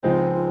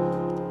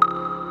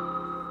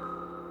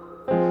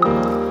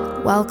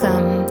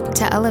Welcome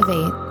to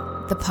Elevate,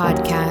 the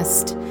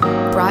podcast,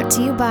 brought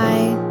to you by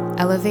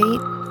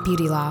Elevate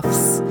Beauty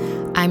Lofts.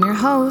 I'm your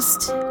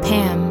host,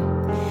 Pam,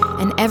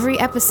 and every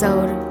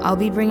episode I'll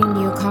be bringing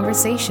you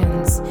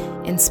conversations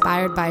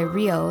inspired by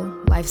real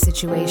life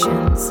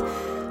situations.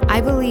 I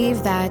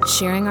believe that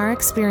sharing our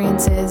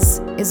experiences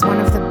is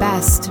one of the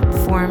best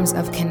forms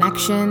of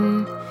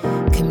connection,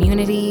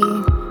 community,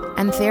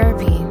 and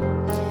therapy.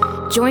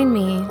 Join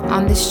me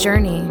on this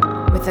journey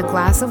with a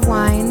glass of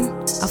wine,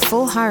 a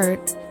full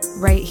heart,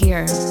 right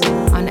here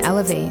on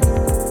Elevate,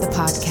 the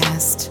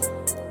podcast.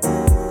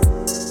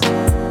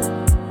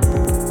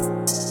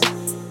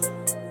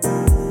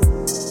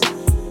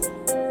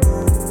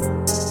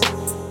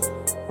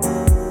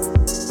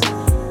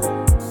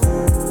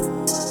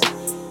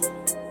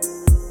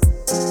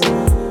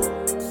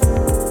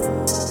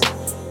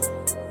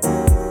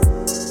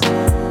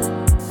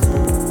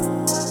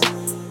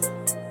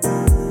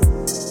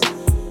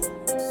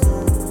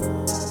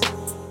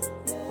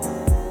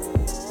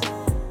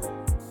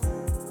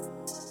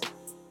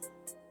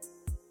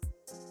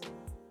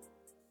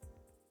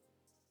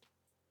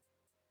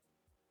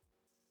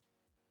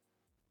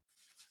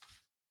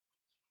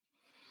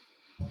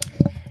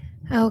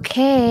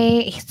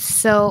 Okay,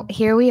 so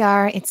here we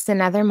are. It's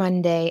another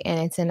Monday and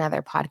it's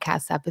another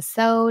podcast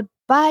episode,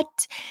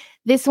 but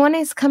this one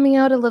is coming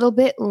out a little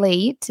bit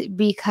late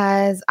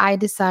because I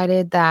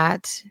decided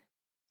that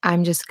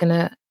I'm just going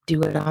to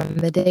do it on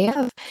the day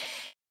of.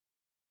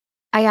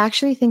 I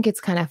actually think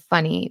it's kind of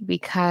funny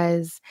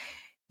because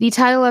the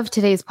title of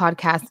today's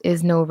podcast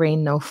is No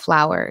Rain, No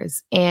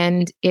Flowers,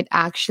 and it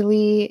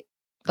actually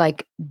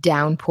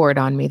downpoured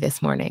on me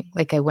this morning.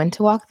 Like I went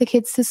to walk the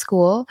kids to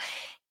school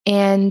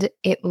and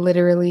it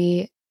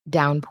literally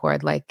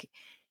downpoured. Like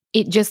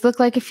it just looked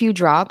like a few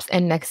drops.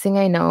 And next thing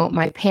I know,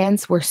 my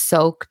pants were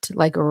soaked,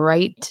 my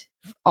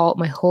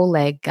whole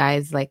leg,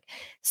 guys, like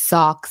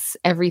socks,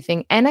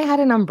 everything. And I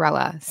had an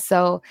umbrella.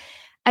 So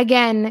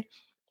again,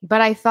 but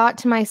I thought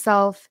to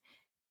myself,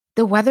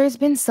 the weather's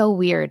been so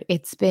weird.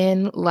 It's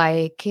been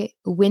like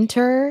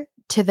winter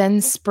to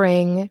then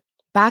spring,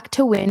 back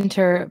to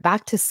winter,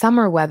 back to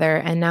summer weather.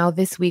 And now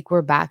this week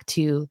we're back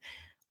to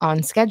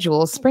on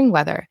schedule spring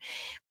weather.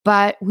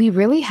 But we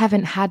really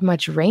haven't had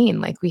much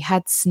rain. Like we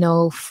had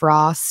snow,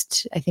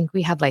 frost. I think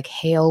we had like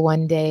hail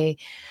one day.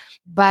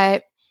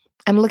 But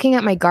I'm looking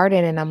at my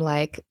garden and I'm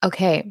like,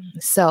 okay,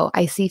 so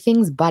I see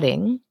things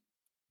budding.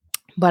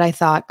 But I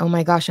thought, oh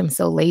my gosh, I'm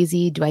so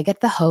lazy. Do I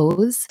get the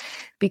hose?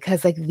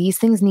 Because like these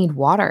things need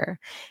water.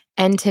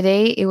 And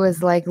today it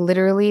was like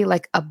literally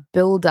like a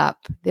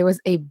buildup. There was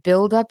a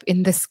buildup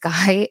in the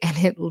sky and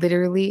it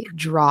literally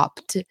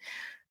dropped.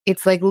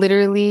 It's like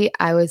literally,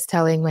 I was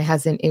telling my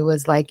husband, it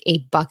was like a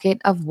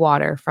bucket of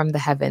water from the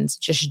heavens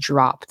just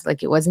dropped.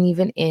 Like it wasn't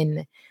even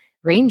in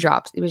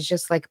raindrops. It was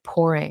just like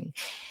pouring.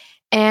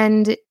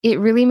 And it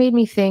really made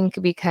me think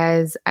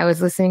because I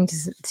was listening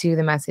to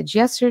the message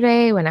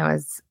yesterday when I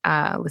was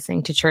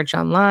listening to church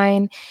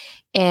online.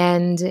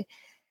 And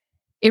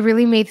it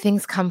really made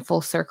things come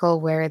full circle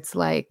where it's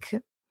like,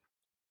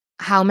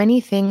 how many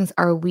things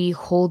are we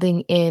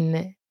holding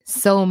in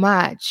so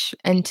much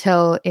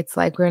until it's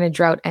like we're in a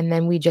drought and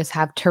then we just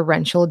have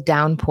torrential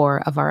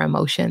downpour of our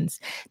emotions,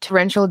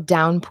 torrential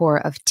downpour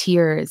of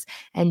tears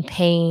and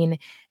pain,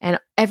 and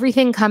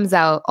everything comes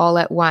out all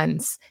at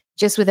once,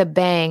 just with a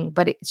bang,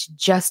 but it's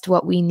just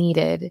what we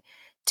needed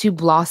to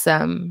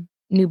blossom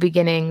new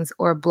beginnings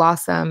or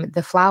blossom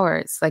the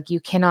flowers. Like you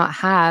cannot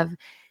have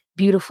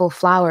beautiful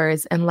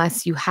flowers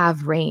unless you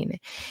have rain.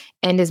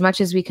 And as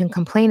much as we can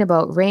complain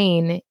about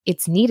rain,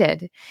 it's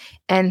needed.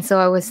 And so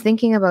I was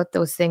thinking about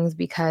those things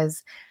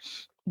because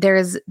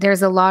there's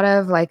a lot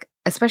of like,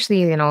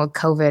 especially,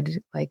 COVID,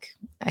 like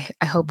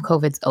I hope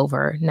COVID's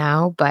over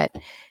now, but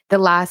the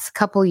last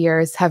couple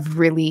years have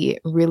really,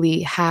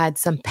 really had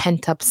some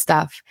pent up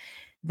stuff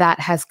that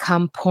has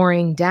come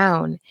pouring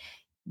down.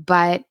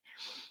 But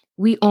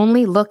we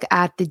only look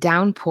at the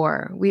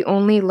downpour. We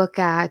only look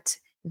at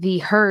the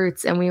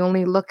hurts and we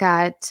only look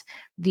at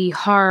the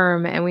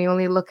harm and we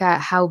only look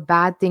at how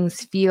bad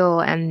things feel,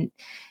 and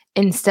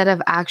instead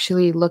of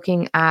actually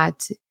looking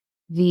at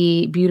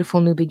the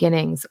beautiful new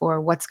beginnings or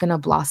what's going to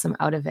blossom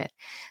out of it.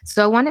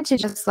 So I wanted to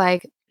just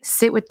like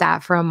sit with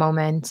that for a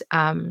moment.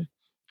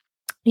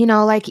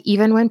 Like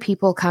even when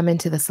people come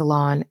into the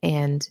salon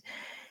and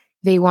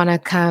they want to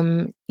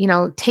come,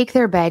 take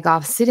their bag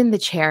off, sit in the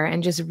chair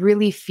and just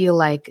really feel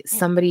like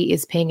somebody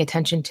is paying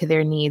attention to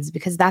their needs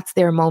because that's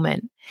their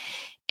moment.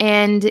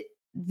 And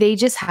they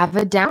just have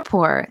a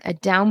downpour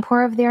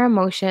of their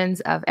emotions,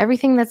 of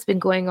everything that's been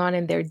going on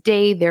in their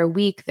day, their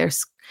week,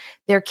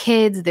 their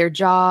kids, their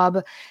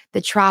job, the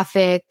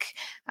traffic.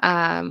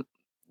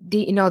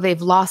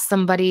 They've lost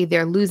somebody,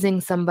 they're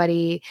losing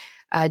somebody,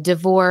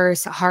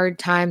 divorce, hard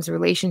times,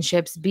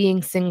 relationships,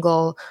 being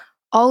single,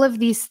 all of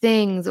these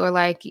things, or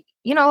like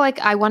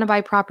I want to buy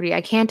property.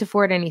 I can't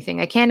afford anything.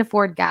 I can't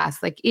afford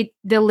gas.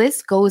 The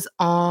list goes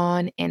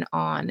on.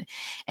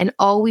 And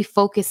all we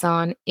focus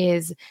on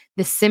is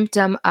the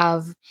symptom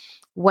of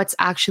what's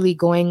actually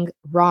going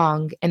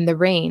wrong in the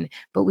rain,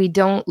 but we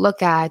don't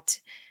look at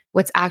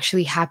what's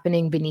actually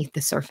happening beneath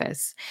the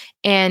surface.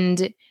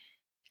 And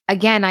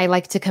again, I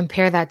like to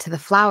compare that to the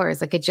flowers.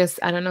 Like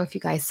I don't know if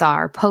you guys saw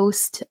our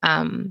post,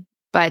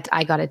 but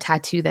I got a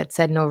tattoo that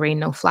said no rain,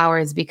 no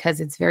flowers, because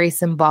it's very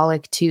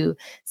symbolic to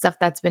stuff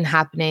that's been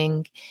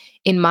happening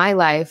in my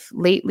life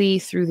lately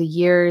through the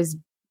years,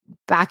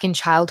 back in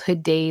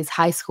childhood days,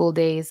 high school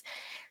days.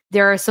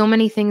 There are so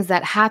many things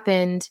that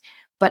happened,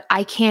 but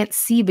I can't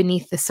see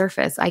beneath the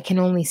surface. I can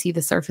only see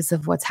the surface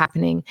of what's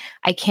happening.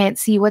 I can't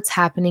see what's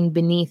happening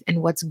beneath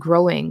and what's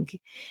growing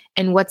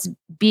and what's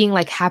being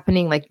like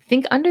happening. Like,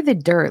 think under the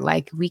dirt.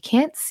 Like, we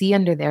can't see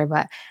under there,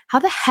 but how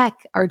the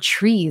heck are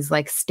trees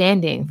like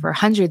standing for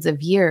hundreds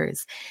of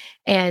years?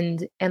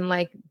 And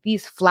like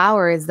these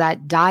flowers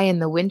that die in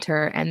the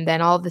winter, and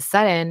then all of a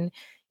sudden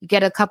you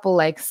get a couple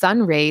like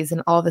sun rays,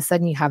 and all of a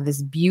sudden you have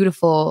this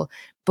beautiful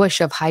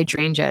bush of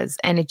hydrangeas,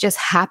 and it just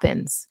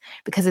happens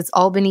because it's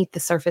all beneath the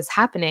surface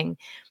happening.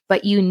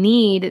 But you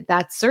need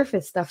that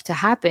surface stuff to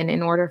happen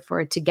in order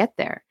for it to get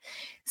there.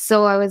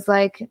 So I was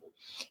like,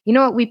 you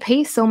know what? We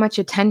pay so much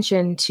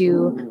attention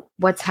to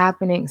what's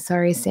happening.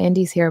 Sorry,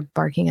 Sandy's here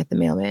barking at the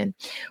mailman.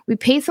 We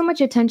pay so much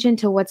attention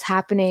to what's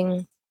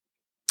happening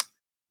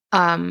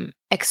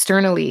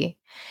externally,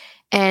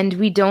 and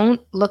we don't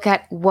look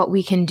at what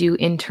we can do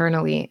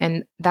internally.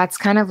 And that's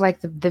kind of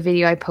like the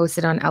video I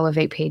posted on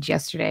Elevate page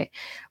yesterday.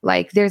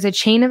 Like, there's a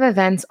chain of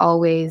events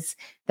always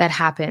that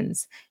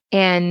happens.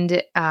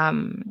 And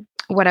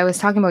what I was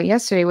talking about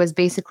yesterday was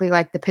basically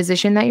like the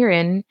position that you're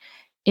in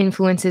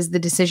influences the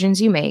decisions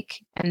you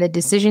make, and the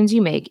decisions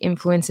you make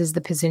influences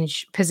the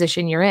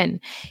position you're in.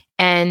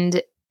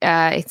 And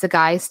it's a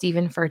guy,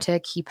 Stephen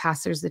Furtick. He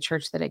pastors the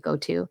church that I go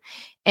to.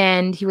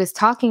 And he was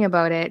talking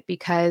about it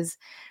because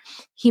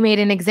he made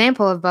an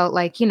example about,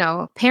 like,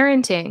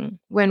 parenting.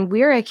 When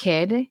we're a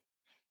kid,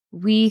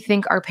 we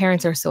think our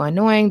parents are so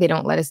annoying. They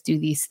don't let us do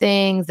these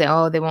things. They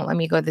won't let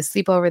me go to the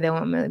sleepover. They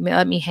won't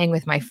let me hang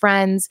with my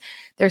friends.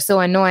 They're so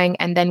annoying.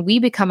 And then we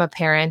become a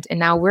parent, and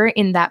now we're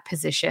in that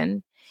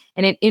position.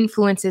 And it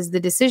influences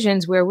the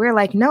decisions where we're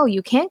like, no,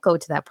 you can't go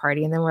to that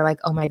party. And then we're like,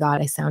 oh my God,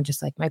 I sound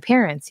just like my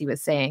parents, he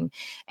was saying.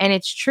 And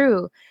it's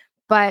true.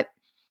 But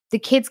the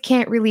kids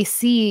can't really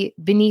see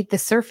beneath the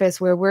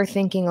surface where we're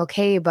thinking,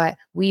 okay, but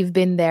we've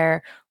been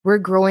there. We're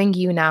growing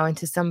you now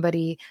into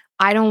somebody.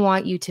 I don't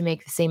want you to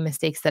make the same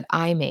mistakes that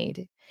I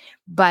made.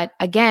 But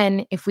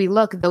again, if we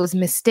look, those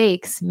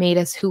mistakes made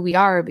us who we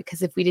are,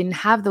 because if we didn't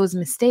have those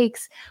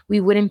mistakes,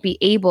 we wouldn't be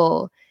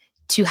able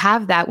to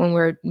have that when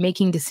we're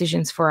making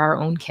decisions for our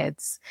own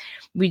kids.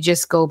 We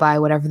just go by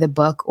whatever the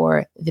book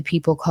or the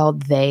people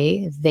called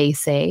they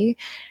say.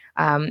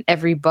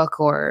 Every book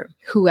or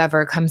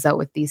whoever comes out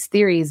with these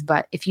theories.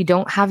 But if you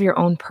don't have your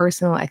own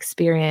personal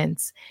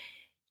experience,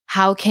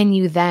 how can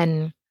you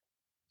then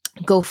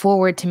go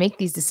forward to make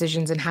these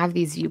decisions and have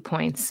these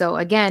viewpoints? So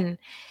again,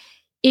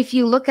 if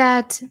you look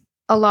at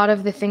a lot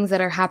of the things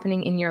that are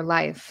happening in your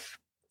life,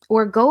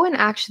 or go and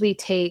actually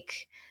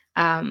take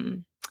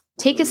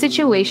a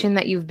situation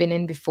that you've been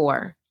in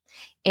before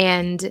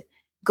and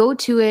go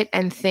to it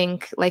and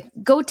think, like,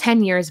 go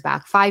 10 years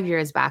back, 5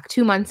 years back,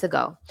 2 months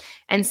ago,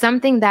 and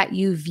something that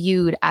you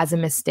viewed as a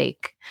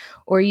mistake,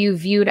 or you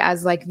viewed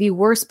as like the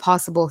worst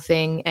possible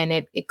thing, and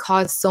it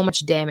caused so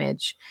much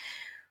damage.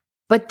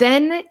 But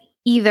then,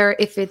 either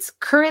if it's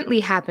currently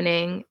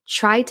happening,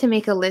 try to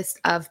make a list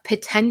of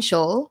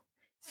potential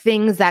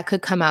things that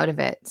could come out of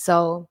it.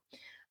 So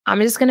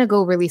I'm just going to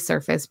go really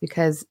surface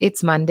because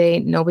it's Monday.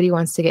 Nobody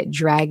wants to get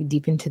dragged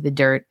deep into the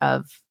dirt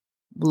of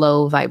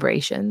low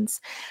vibrations.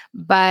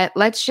 But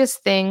let's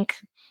just think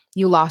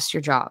you lost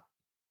your job.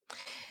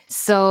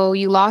 So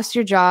you lost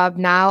your job.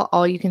 Now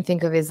all you can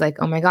think of is like,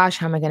 oh my gosh,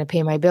 how am I going to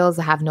pay my bills?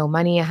 I have no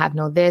money. I have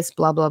no this,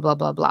 blah, blah, blah,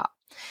 blah, blah.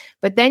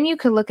 But then you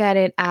could look at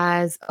it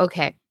as,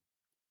 okay,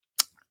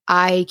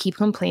 I keep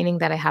complaining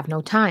that I have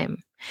no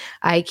time.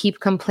 I keep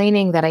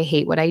complaining that I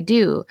hate what I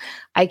do.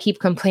 I keep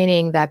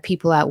complaining that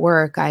people at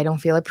work, I don't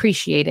feel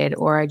appreciated,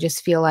 or I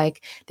just feel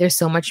like there's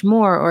so much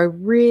more, or I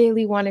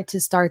really wanted to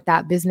start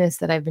that business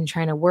that I've been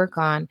trying to work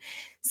on.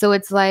 So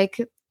it's like,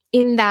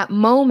 in that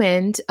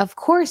moment, of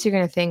course, you're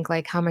going to think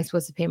like, how am I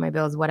supposed to pay my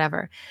bills,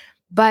 whatever.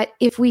 But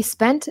if we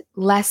spent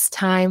less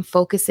time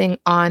focusing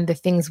on the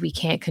things we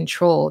can't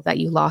control, that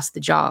you lost the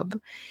job,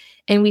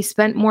 and we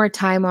spent more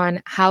time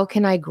on how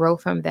can I grow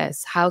from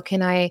this? How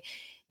can I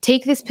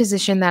take this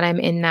position that I'm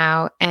in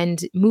now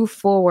and move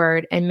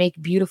forward and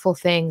make beautiful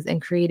things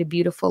and create a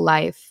beautiful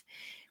life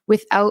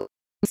without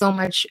so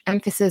much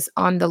emphasis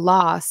on the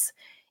loss?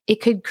 It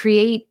could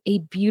create a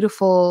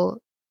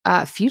beautiful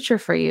future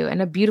for you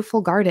and a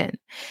beautiful garden.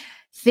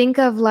 Think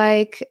of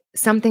like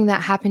something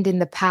that happened in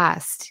the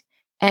past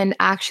and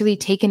actually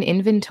take an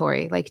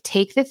inventory. Like,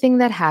 take the thing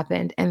that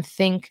happened and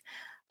think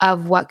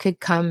of what could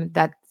come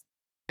that's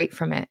great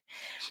from it.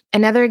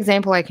 Another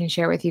example I can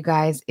share with you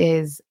guys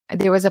is,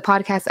 there was a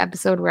podcast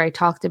episode where I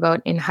talked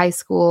about in high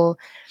school,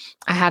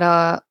 I had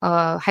a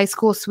high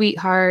school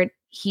sweetheart.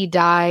 He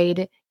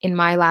died in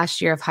my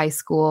last year of high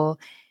school.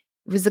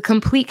 was a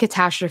complete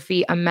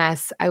catastrophe, a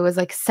mess. I was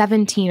like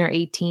 17 or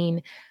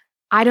 18.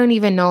 I don't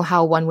even know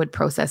how one would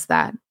process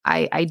that.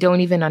 I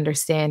don't even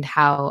understand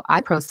how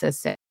I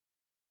processed it.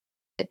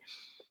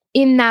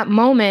 In that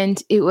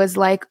moment, it was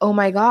like, oh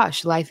my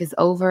gosh, life is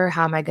over.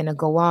 How am I going to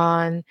go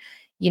on?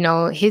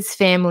 His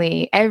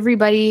family,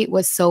 everybody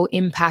was so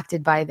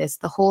impacted by this.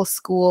 The whole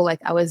school, like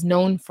I was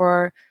known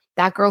for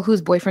that girl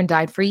whose boyfriend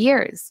died for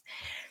years.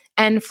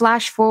 And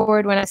flash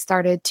forward when I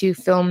started to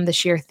film the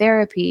Sheer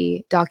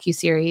Therapy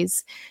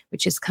docuseries,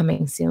 which is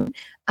coming soon.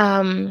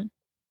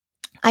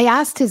 I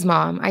asked his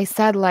mom, I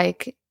said,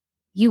 like,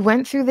 you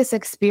went through this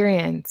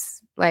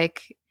experience.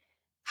 Like,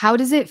 how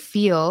does it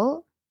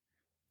feel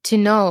to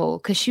know?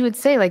 Because she would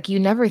say, like, you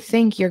never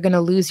think you're going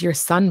to lose your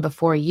son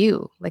before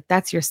you. Like,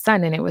 that's your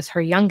son. And it was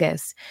her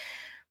youngest.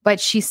 But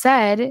she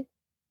said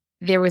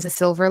there was a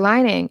silver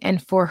lining.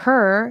 And for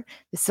her,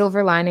 the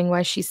silver lining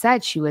was she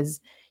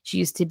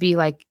used to be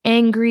like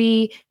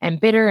angry and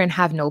bitter and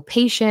have no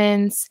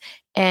patience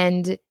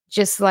and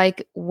just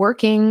like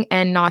working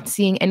and not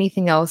seeing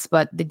anything else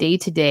but the day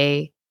to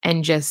day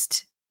and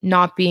just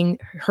not being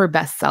her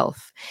best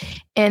self.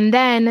 And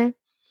then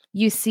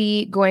you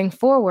see going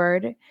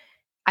forward,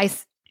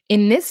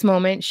 in this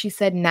moment, she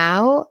said,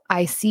 now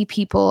I see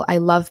people, I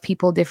love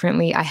people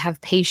differently. I have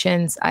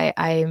patience.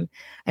 I'm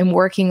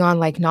working on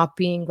like not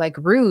being like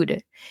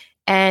rude.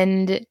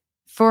 And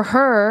for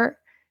her,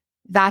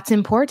 that's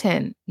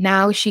important.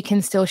 Now she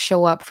can still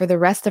show up for the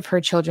rest of her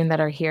children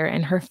that are here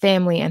and her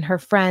family and her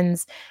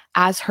friends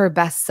as her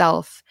best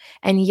self.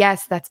 And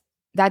yes, that's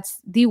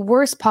the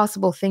worst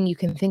possible thing you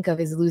can think of,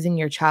 is losing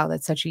your child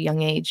at such a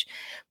young age.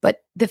 But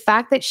the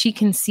fact that she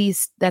can see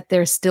that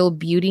there's still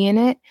beauty in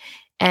it,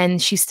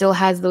 and she still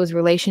has those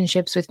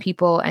relationships with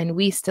people, and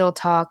we still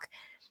talk,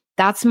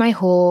 that's my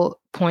whole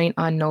point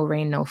on No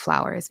Rain, No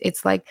Flowers.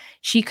 It's like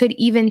she could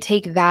even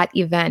take that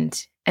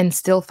event and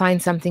still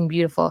find something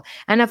beautiful.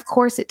 And of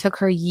course, it took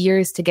her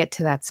years to get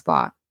to that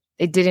spot.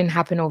 It didn't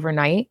happen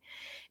overnight.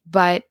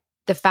 But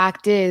the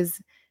fact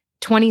is,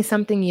 20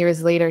 something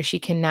years later, she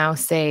can now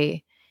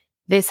say,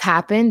 this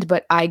happened,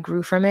 but I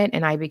grew from it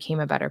and I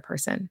became a better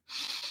person.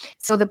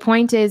 So the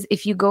point is,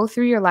 if you go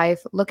through your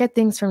life, look at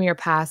things from your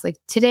past, like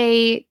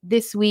today,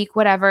 this week,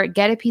 whatever,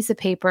 get a piece of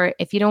paper.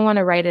 If you don't want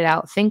to write it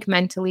out, think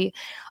mentally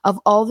of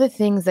all the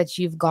things that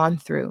you've gone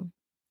through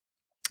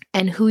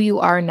and who you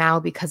are now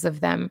because of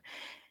them.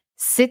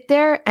 Sit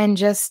there and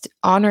just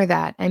honor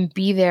that and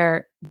be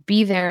there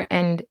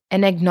and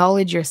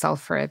acknowledge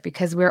yourself for it,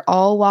 because we're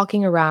all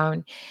walking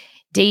around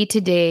day to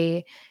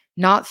day,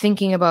 not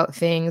thinking about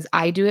things.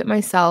 I do it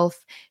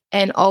myself.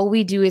 And all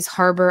we do is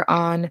harbor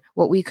on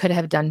what we could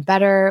have done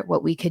better,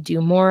 what we could do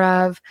more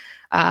of,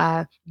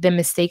 the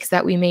mistakes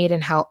that we made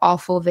and how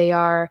awful they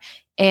are.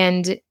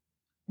 And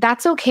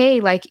that's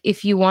okay. Like,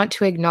 if you want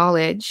to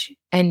acknowledge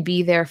and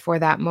be there for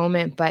that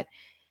moment, but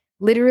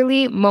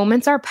literally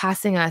moments are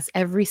passing us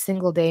every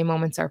single day.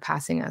 Moments are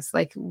passing us.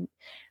 Like,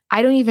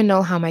 I don't even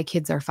know how my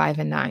kids are 5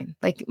 and 9.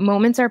 Like,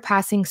 moments are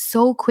passing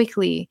so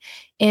quickly.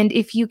 And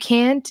if you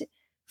can't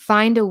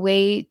find a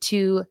way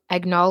to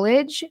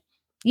acknowledge,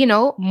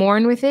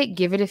 mourn with it,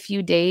 give it a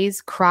few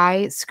days,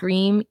 cry,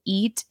 scream,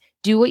 eat,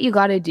 do what you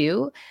got to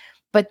do,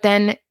 but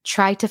then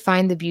try to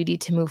find the beauty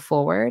to move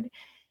forward,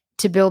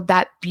 to build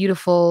that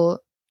beautiful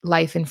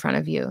life in front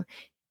of you.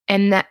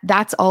 And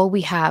that's all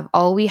we have.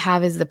 All we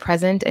have is the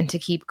present and to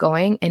keep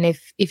going. And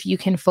if you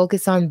can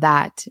focus on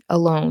that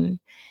alone,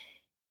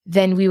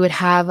 then we would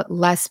have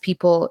less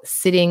people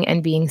sitting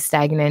and being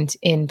stagnant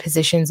in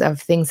positions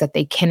of things that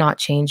they cannot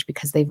change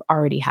because they've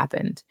already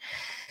happened.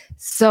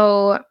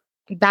 So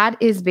that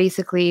is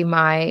basically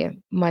my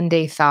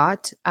Monday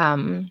thought.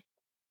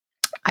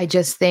 I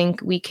just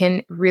think we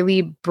can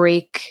really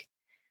break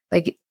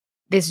like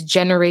this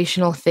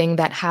generational thing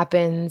that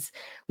happens.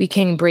 We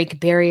can break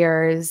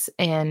barriers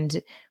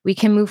and we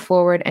can move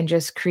forward and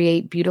just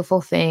create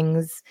beautiful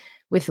things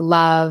with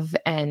love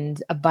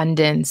and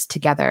abundance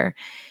together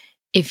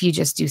if you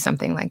just do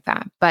something like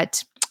that.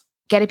 But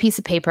get a piece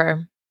of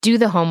paper, do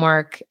the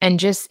homework, and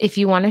just, if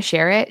you want to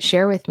share it,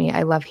 share with me.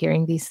 I love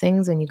hearing these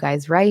things when you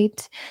guys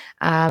write.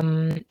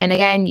 And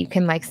again, you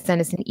can send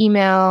us an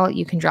email.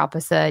 You can drop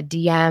us a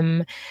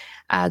DM.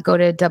 Go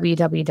to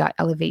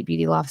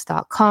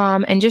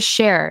www.elevatebeautylofts.com and just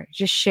share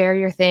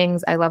your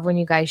things. I love when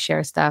you guys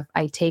share stuff.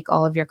 I take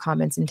all of your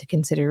comments into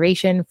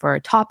consideration for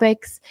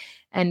topics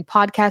and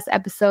podcast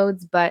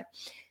episodes. But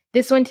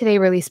this one today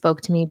really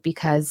spoke to me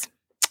because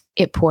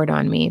it poured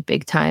on me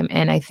big time.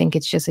 And I think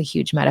it's just a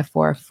huge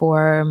metaphor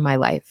for my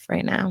life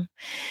right now.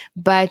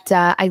 But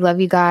I love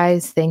you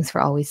guys. Thanks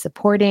for always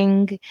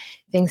supporting.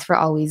 Thanks for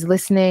always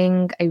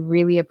listening. I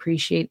really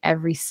appreciate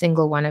every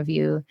single one of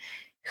you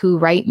who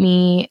write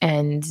me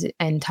and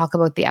talk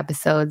about the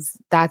episodes.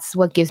 That's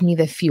what gives me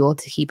the fuel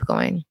to keep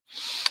going.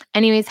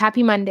 Anyways,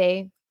 happy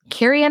Monday.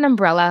 Carry an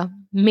umbrella,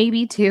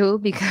 maybe two,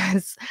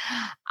 because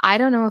I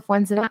don't know if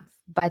one's enough.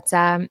 But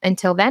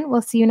until then,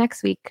 we'll see you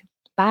next week.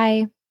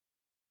 Bye.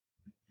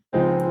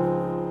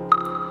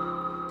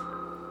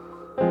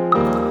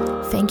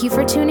 Thank you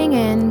for tuning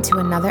in to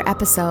another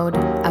episode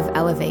of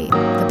Elevate,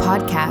 the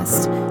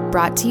podcast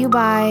brought to you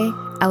by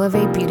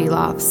Elevate Beauty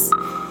Lofts.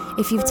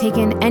 If you've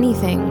taken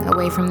anything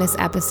away from this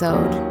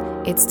episode,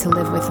 it's to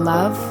live with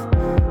love,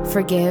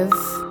 forgive,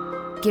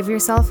 give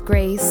yourself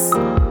grace,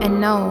 and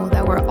know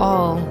that we're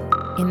all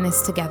in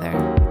this together.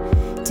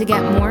 To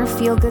get more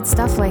feel-good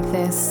stuff like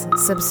this,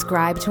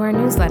 subscribe to our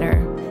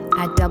newsletter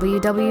at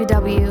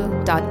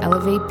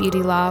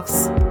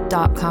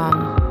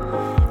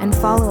www.elevatebeautylofts.com and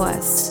follow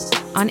us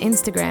on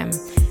Instagram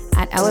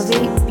at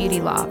Elevate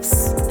Beauty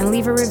Lofts and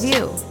leave a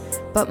review.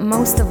 But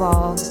most of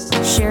all,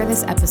 share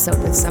this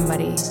episode with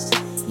somebody.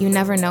 You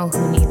never know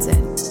who needs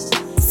it.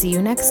 See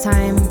you next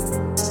time.